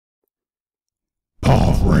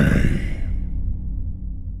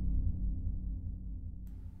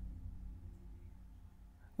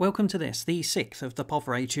Welcome to this, the 6th of the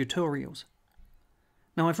POV-Ray tutorials.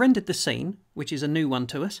 Now I've rendered the scene, which is a new one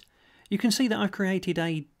to us. You can see that I've created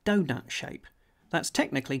a donut shape. That's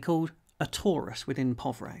technically called a torus within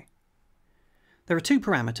POV-Ray. There are two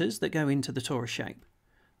parameters that go into the torus shape.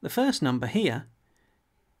 The first number here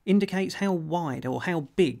indicates how wide or how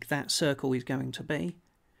big that circle is going to be.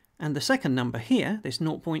 And the second number here, this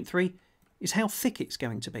 0.3, is how thick it's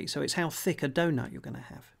going to be. So it's how thick a donut you're going to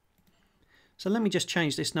have. So let me just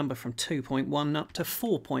change this number from 2.1 up to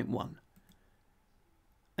 4.1.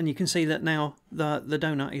 And you can see that now the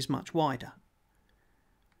donut is much wider.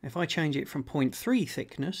 If I change it from 0.3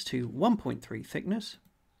 thickness to 1.3 thickness,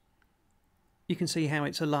 you can see how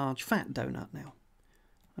it's a large fat donut now.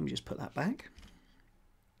 Let me just put that back.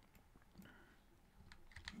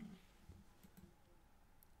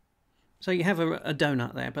 So you have a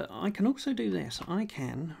donut there, but I can also do this. I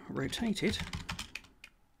can rotate it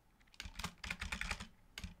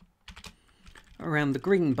around the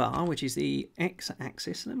green bar, which is the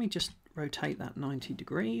x-axis. Let me just rotate that 90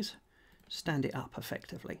 degrees, stand it up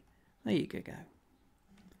effectively. There you go.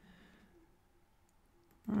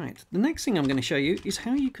 Right, the next thing I'm going to show you is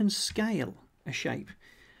how you can scale a shape.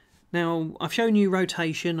 Now, I've shown you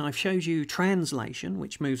rotation, I've showed you translation,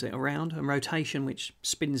 which moves it around, and rotation, which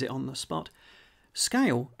spins it on the spot.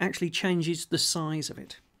 Scale actually changes the size of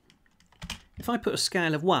it. If I put a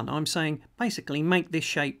scale of 1, I'm saying basically make this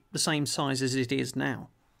shape the same size as it is now.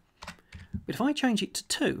 But if I change it to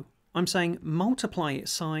 2, I'm saying multiply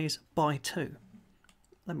its size by 2.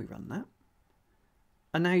 Let me run that.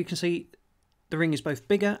 And now you can see the ring is both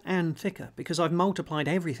bigger and thicker because I've multiplied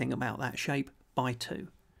everything about that shape by 2.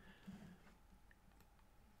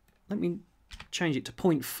 Let me change it to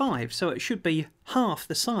 0.5, so it should be half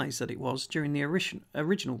the size that it was during the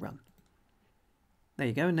original run. There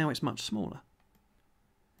you go, and now it's much smaller.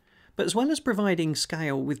 But as well as providing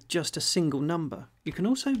scale with just a single number, you can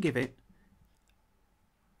also give it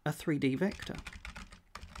a 3D vector.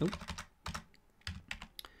 Oh.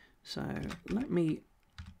 So let me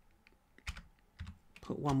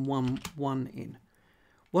put 1, 1, 1 in.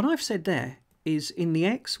 What I've said there is in the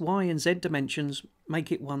X, Y and Z dimensions, make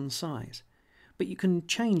it one size. But you can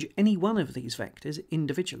change any one of these vectors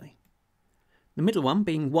individually. The middle one,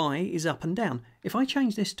 being Y, is up and down. If I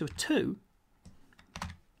change this to a 2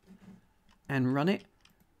 and run it,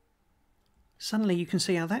 suddenly you can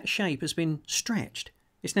see how that shape has been stretched.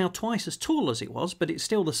 It's now twice as tall as it was, but it's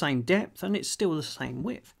still the same depth and it's still the same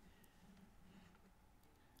width.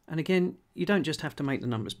 And again, you don't just have to make the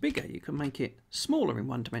numbers bigger, you can make it smaller in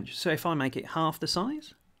one dimension. So if I make it half the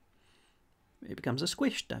size, it becomes a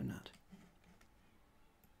squished donut.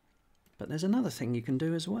 But there's another thing you can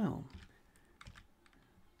do as well.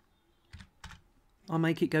 I'll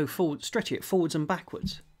make it go forward, stretch it forwards and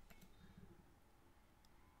backwards.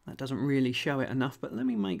 That doesn't really show it enough, but let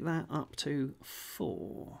me make that up to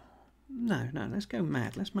 4. No, let's go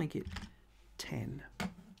mad. Let's make it 10.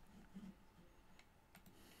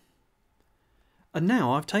 And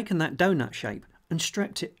now I've taken that donut shape and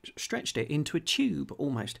stretched it into a tube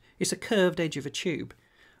almost. It's a curved edge of a tube.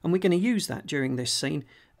 And we're going to use that during this scene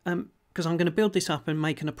because I'm going to build this up and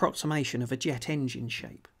make an approximation of a jet engine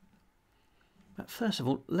shape. But first of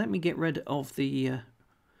all, let me get rid of the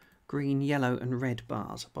green, yellow and red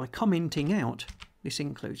bars by commenting out this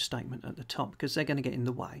include statement at the top because they're going to get in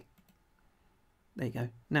the way. There you go.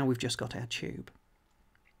 Now we've just got our tube.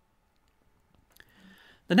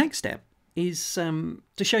 The next step is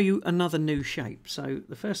to show you another new shape. So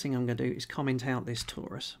the first thing I'm going to do is comment out this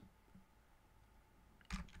torus.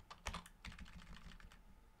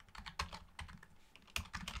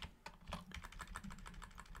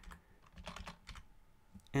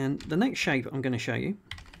 And the next shape I'm going to show you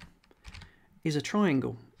is a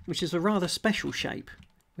triangle, which is a rather special shape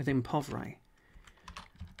within POV-Ray.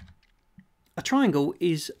 A triangle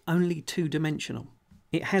is only two-dimensional.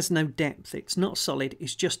 It has no depth, it's not solid,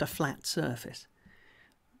 it's just a flat surface,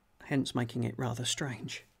 hence making it rather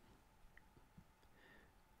strange.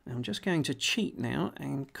 Now I'm just going to cheat now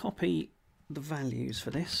and copy the values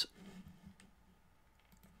for this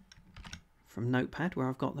from Notepad where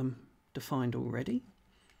I've got them defined already.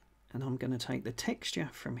 And I'm going to take the texture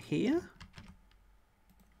from here,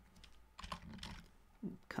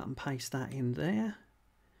 cut and paste that in there,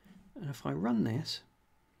 and if I run this,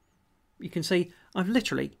 you can see I've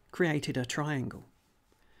literally created a triangle.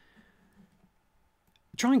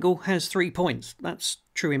 A triangle has 3 points. That's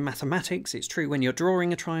true in mathematics, it's true when you're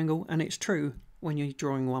drawing a triangle, and it's true when you're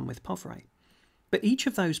drawing one with POV-Ray. But each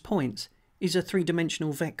of those points is a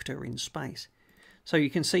three-dimensional vector in space. So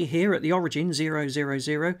you can see here at the origin 0, 0,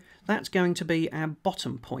 0, that's going to be our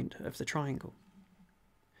bottom point of the triangle.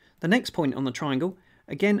 The next point on the triangle,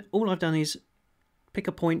 again, all I've done is pick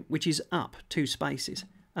a point which is up 2 spaces,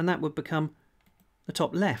 and that would become the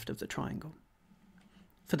top left of the triangle.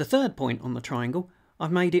 For the third point on the triangle,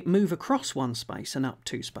 I've made it move across 1 space and up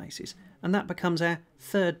 2 spaces, and that becomes our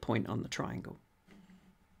third point on the triangle.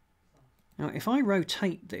 Now, if I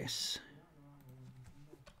rotate this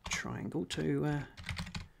triangle to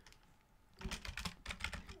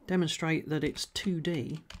demonstrate that it's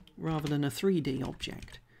 2D rather than a 3D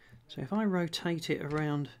object, so if I rotate it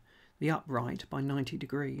around the upright by 90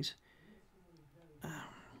 degrees,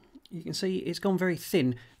 you can see it's gone very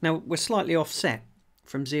thin. Now, we're slightly offset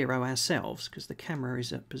from 0 ourselves because the camera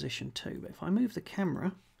is at position 2, but if I move the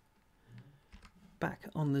camera back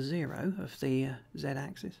on the 0 of the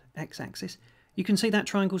z-axis, x-axis, you can see that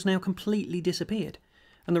triangle's now completely disappeared.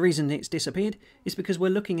 And the reason it's disappeared is because we're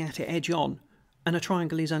looking at it edge on, and a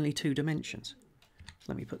triangle is only 2 dimensions. So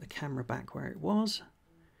let me put the camera back where it was.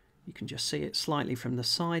 You can just see it slightly from the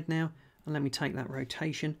side now, and let me take that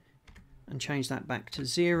rotation and change that back to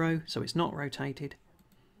 0 so it's not rotated.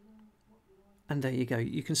 And there you go.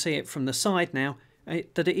 You can see it from the side now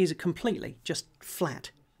that it is completely just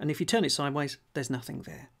flat. And if you turn it sideways, there's nothing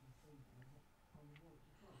there.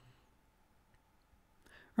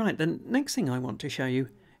 Right, the next thing I want to show you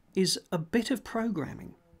is a bit of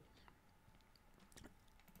programming.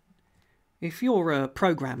 If you're a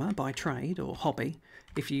programmer by trade or hobby,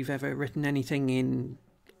 if you've ever written anything in,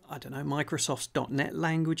 I don't know, Microsoft's .NET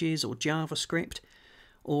languages or JavaScript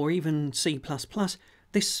or even C++,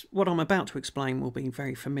 this, what I'm about to explain, will be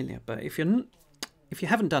very familiar. But if you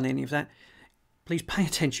haven't done any of that, please pay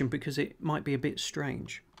attention because it might be a bit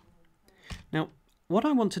strange. Now, what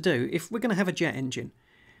I want to do, if we're going to have a jet engine,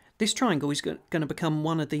 this triangle is going to become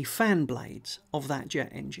one of the fan blades of that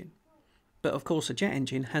jet engine. But of course, a jet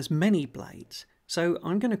engine has many blades. So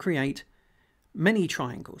I'm going to create many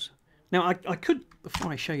triangles. Now, I could,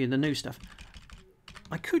 before I show you the new stuff,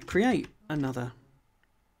 I could create another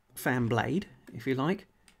fan blade, if you like,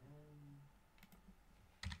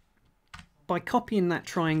 by copying that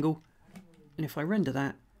triangle. And if I render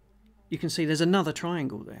that, you can see there's another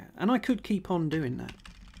triangle there. And I could keep on doing that.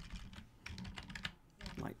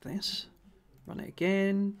 Like this. Run it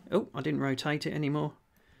again. Oh, I didn't rotate it anymore.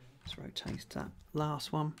 Let's rotate that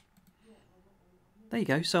last one. There you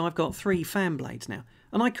go. So I've got 3 fan blades now.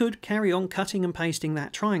 And I could carry on cutting and pasting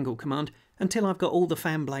that triangle command until I've got all the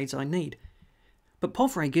fan blades I need. But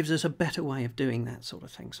POV-Ray gives us a better way of doing that sort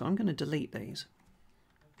of thing. So I'm going to delete these.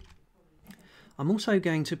 I'm also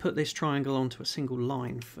going to put this triangle onto a single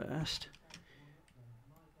line first.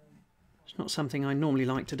 It's not something I normally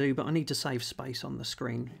like to do, but I need to save space on the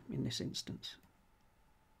screen in this instance.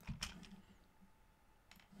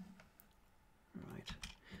 Right.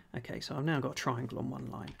 Okay, so I've now got a triangle on one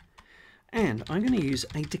line. And I'm going to use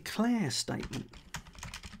a declare statement.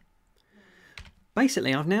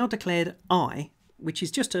 Basically, I've now declared I, which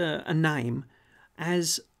is just a name,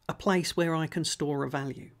 as a place where I can store a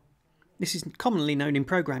value. This is commonly known in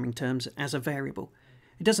programming terms as a variable.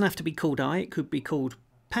 It doesn't have to be called I, it could be called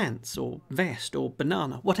pants or vest or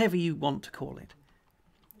banana, whatever you want to call it.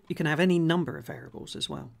 You can have any number of variables as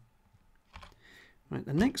well. Right,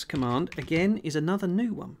 the next command, again, is another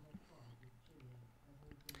new one.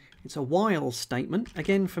 It's a while statement,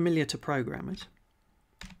 again familiar to programmers.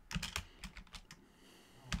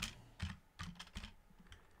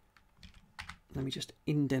 Let me just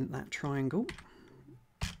indent that triangle.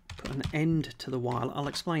 Put an end to the while. I'll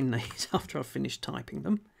explain these after I've finished typing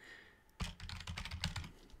them.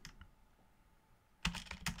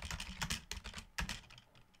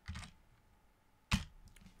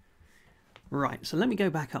 Right, so let me go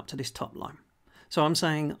back up to this top line. So I'm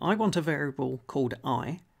saying I want a variable called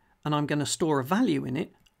I, and I'm going to store a value in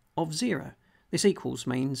it of 0. This equals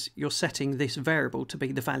means you're setting this variable to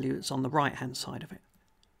be the value that's on the right-hand side of it.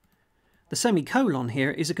 The semicolon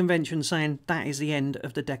here is a convention saying that is the end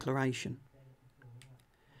of the declaration.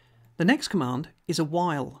 The next command is a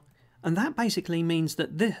while, and that basically means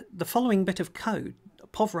that the following bit of code,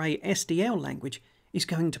 POV-Ray SDL language, is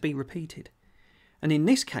going to be repeated. And in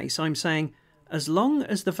this case, I'm saying, as long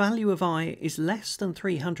as the value of I is less than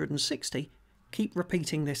 360, keep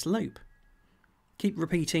repeating this loop. Keep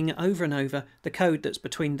repeating over and over the code that's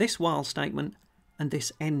between this while statement and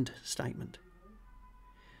this end statement.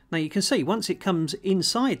 Now you can see, once it comes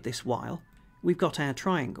inside this while, we've got our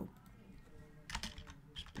triangle.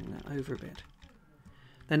 Just bring that over a bit.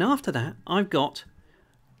 Then after that, I've got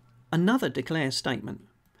another declare statement,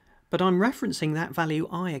 but I'm referencing that value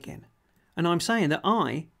I again. And I'm saying that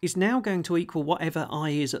I is now going to equal whatever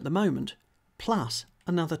I is at the moment, plus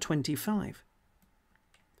another 25.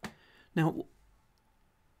 Now,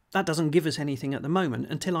 that doesn't give us anything at the moment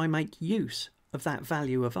until I make use of that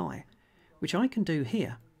value of I, which I can do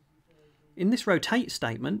here. In this rotate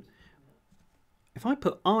statement, if I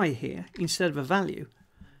put I here instead of a value,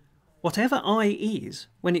 whatever I is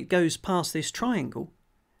when it goes past this triangle,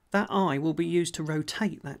 that I will be used to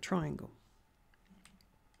rotate that triangle.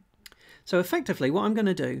 So effectively what I'm going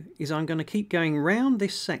to do is I'm going to keep going round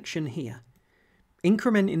this section here,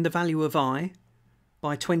 incrementing the value of I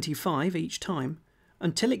by 25 each time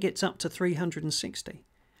until it gets up to 360.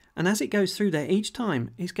 And as it goes through there each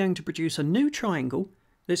time, it's going to produce a new triangle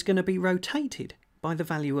that's going to be rotated by the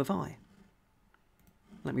value of I.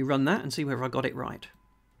 Let me run that and see whether I got it right.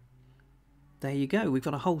 There you go, we've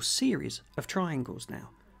got a whole series of triangles now,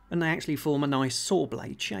 and they actually form a nice saw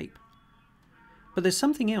blade shape. But there's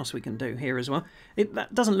something else we can do here as well.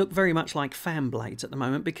 That doesn't look very much like fan blades at the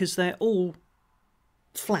moment because they're all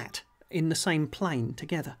flat in the same plane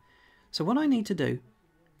together. So what I need to do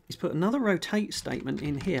is put another rotate statement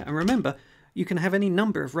in here. And remember, you can have any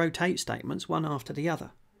number of rotate statements, one after the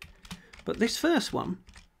other. But this first one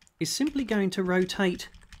is simply going to rotate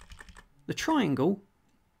the triangle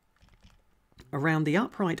around the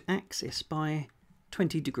upright axis by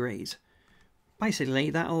 20 degrees. Basically,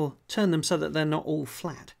 that'll turn them so that they're not all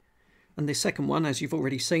flat. And this second one, as you've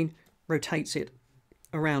already seen, rotates it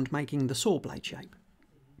around making the saw blade shape.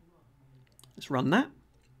 Let's run that.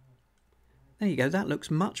 There you go, that looks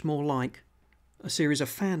much more like a series of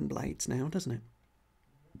fan blades now, doesn't it?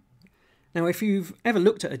 Now, if you've ever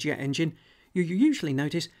looked at a jet engine, you usually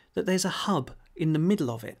notice that there's a hub in the middle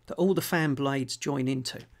of it that all the fan blades join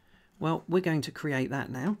into. Well, we're going to create that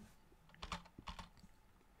now.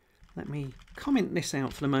 Let me comment this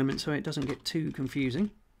out for the moment so it doesn't get too confusing.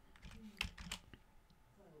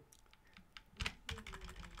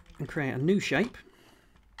 And create a new shape.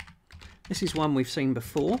 This is one we've seen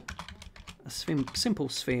before. A simple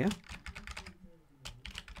sphere.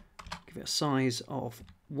 Give it a size of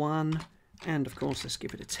 1. And of course, let's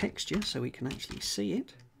give it a texture so we can actually see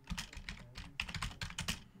it.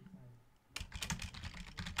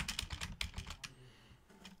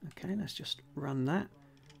 Okay, let's just run that.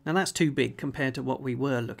 Now that's too big compared to what we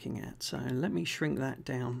were looking at, so let me shrink that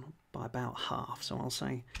down by about half. So I'll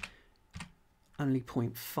say only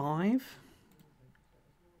 0.5.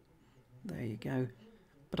 There you go.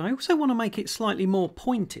 But I also want to make it slightly more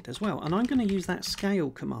pointed as well, and I'm going to use that scale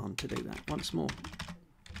command to do that once more.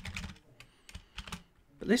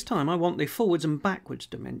 But this time I want the forwards and backwards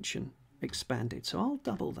dimension expanded, so I'll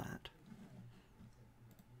double that.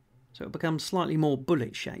 So it becomes slightly more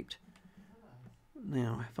bullet shaped.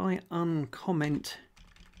 Now, if I uncomment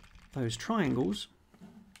those triangles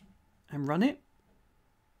and run it,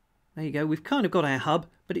 there you go, we've kind of got our hub,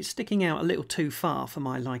 but it's sticking out a little too far for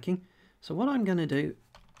my liking. So what I'm going to do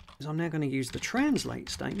is I'm now going to use the translate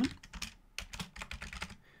statement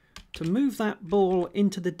to move that ball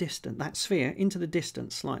into the distance, that sphere into the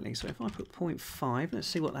distance slightly. So if I put 0.5, let's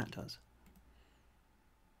see what that does.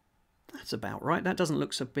 That's about right. That doesn't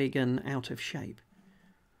look so big and out of shape.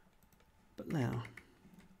 But now,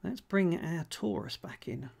 let's bring our torus back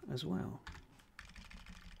in as well.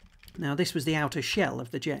 Now this was the outer shell of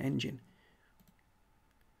the jet engine.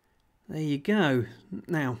 There you go.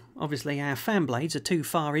 Now, obviously our fan blades are too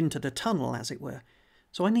far into the tunnel, as it were,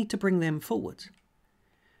 so I need to bring them forwards.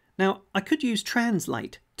 Now, I could use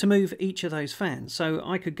translate to move each of those fans, so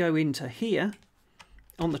I could go into here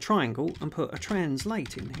on the triangle and put a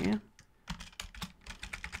translate in here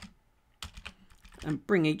and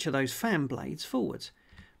bring each of those fan blades forwards.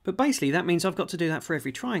 But basically that means I've got to do that for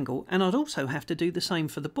every triangle, and I'd also have to do the same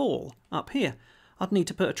for the ball up here. I'd need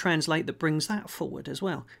to put a translate that brings that forward as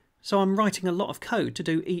well. So I'm writing a lot of code to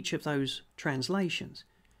do each of those translations.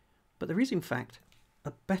 But there is in fact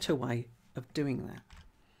a better way of doing that.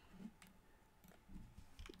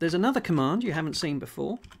 There's another command you haven't seen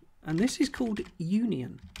before, and this is called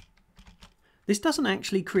union. This doesn't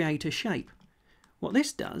actually create a shape. What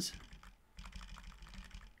this does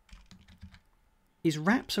is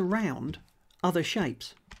wraps around other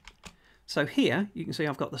shapes. So here you can see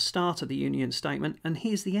I've got the start of the union statement, and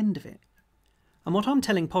here's the end of it. And what I'm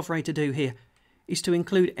telling POV-Ray to do here is to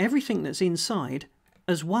include everything that's inside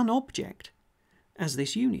as one object as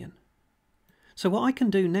this union. So what I can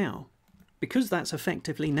do now, because that's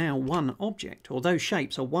effectively now one object, or those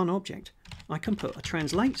shapes are one object, I can put a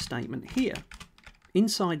translate statement here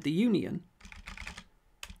inside the union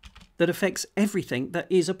that affects everything that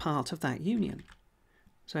is a part of that union.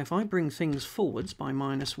 So if I bring things forwards by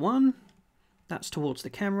 -1, that's towards the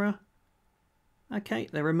camera. Okay,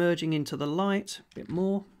 they're emerging into the light a bit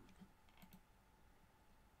more.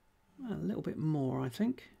 A little bit more, I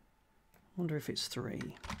think. wonder if it's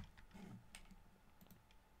 3.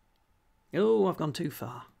 Oh, I've gone too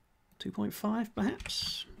far. 2.5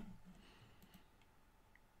 perhaps?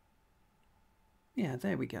 Yeah,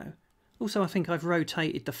 there we go. Also, I think I've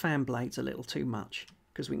rotated the fan blades a little too much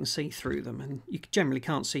because we can see through them, and you generally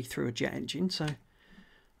can't see through a jet engine, so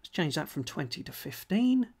let's change that from 20 to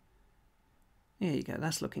 15. There you go,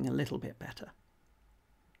 that's looking a little bit better.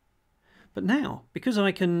 But now, because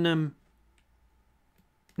I can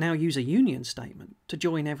now use a union statement to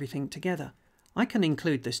join everything together, I can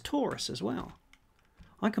include this torus as well.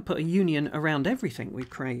 I can put a union around everything we've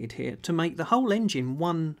created here to make the whole engine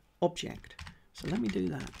one object. So let me do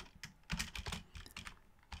that.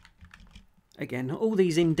 Again, all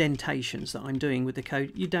these indentations that I'm doing with the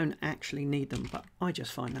code, you don't actually need them, but I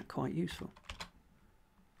just find that quite useful.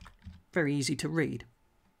 Very easy to read.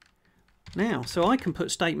 Now, so I can put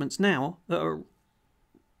statements now that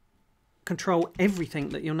control everything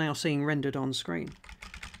that you're now seeing rendered on screen.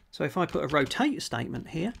 So if I put a rotate statement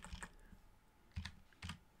here,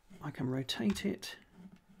 I can rotate it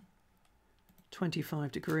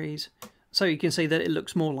 25 degrees. So you can see that it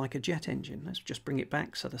looks more like a jet engine. Let's just bring it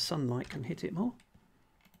back so the sunlight can hit it more.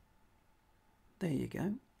 There you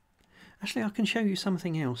go. Actually, I can show you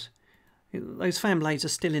something else. Those fan blades are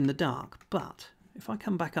still in the dark, but if I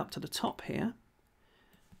come back up to the top here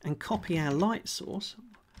and copy our light source,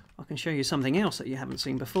 I can show you something else that you haven't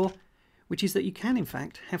seen before, which is that you can in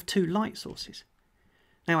fact have 2 light sources.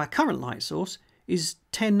 Now our current light source is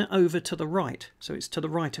 10 over to the right, so it's to the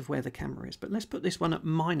right of where the camera is, but let's put this one at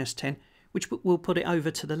 -10, which will put it over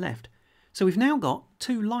to the left. So we've now got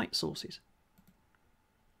 2 light sources.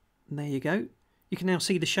 And there you go. You can now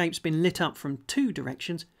see the shape's been lit up from 2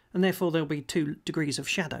 directions, and therefore there'll be 2 degrees of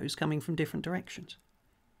shadows coming from different directions.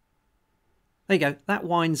 There you go. That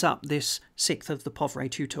winds up this 6th of the POV-Ray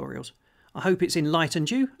tutorials. I hope it's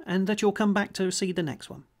enlightened you and that you'll come back to see the next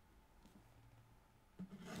one.